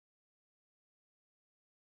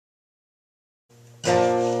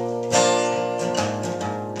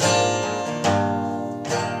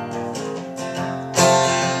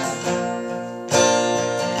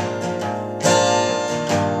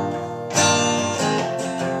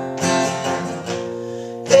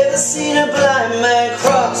seen a blind man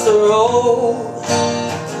cross the road,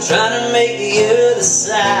 trying to make the other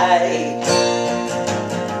side?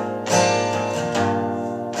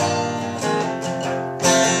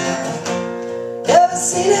 Ever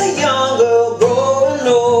seen a young girl growing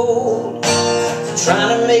old,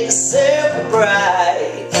 trying to make herself a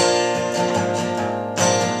bride?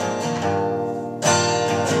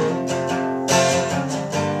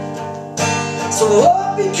 So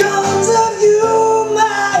what becomes of you,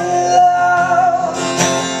 my love,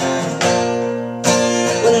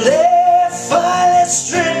 when they finally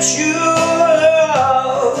stripped you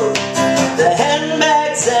of the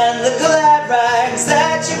handbags and the glad rags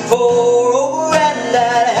that you pour over, and I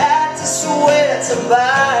had to swear to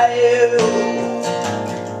buy you?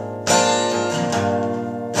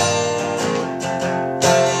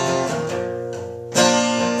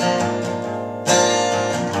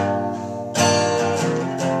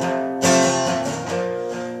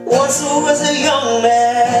 Once I was a young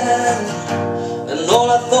man, and all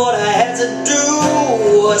I thought I had to do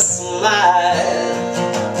was smile.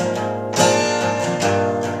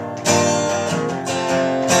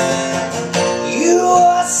 You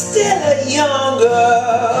are still a young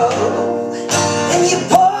girl, and you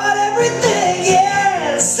poured everything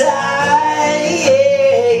inside.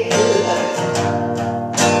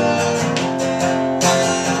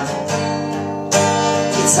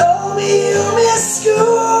 You told me you missed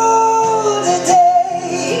school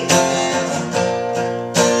today,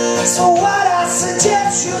 so what I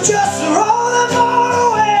suggest you just roll them all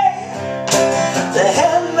away. The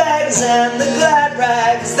handbags and the glad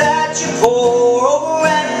rags that you pour over,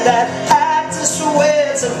 and I had to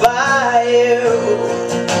swear to buy you.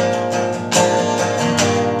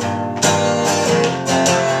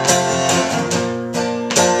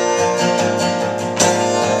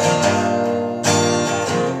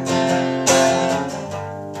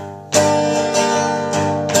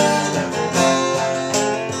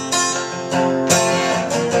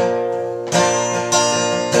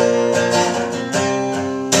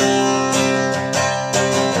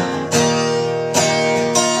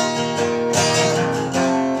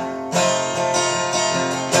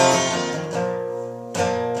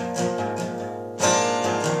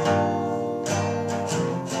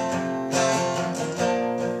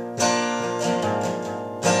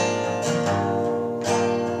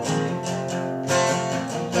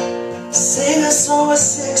 Sing a song with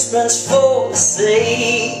sixpence for the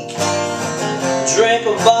sake, drink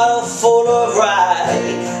a bottle full of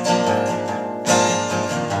rye.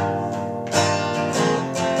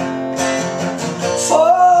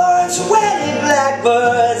 For 20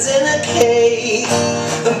 blackbirds in a cake,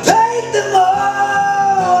 and bake them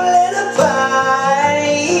all in a pie.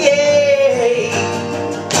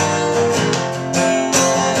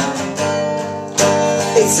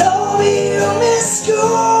 They told me you missed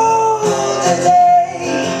school today,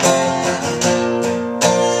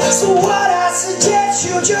 so what I suggest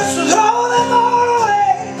you just throw them all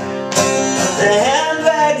away. The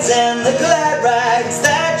handbags and the glad rags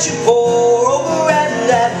that you pour over,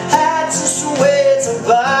 and I had to swear to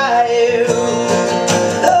buy you.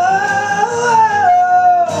 Oh,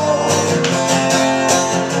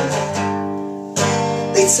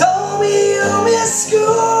 they told me you missed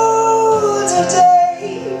school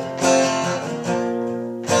today,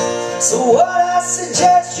 so what I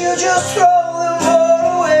suggest you just throw them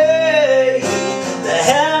all away. The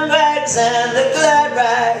handbags and the glad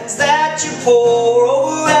rags that you pour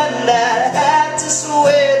over, and I had to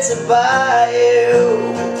swear to buy.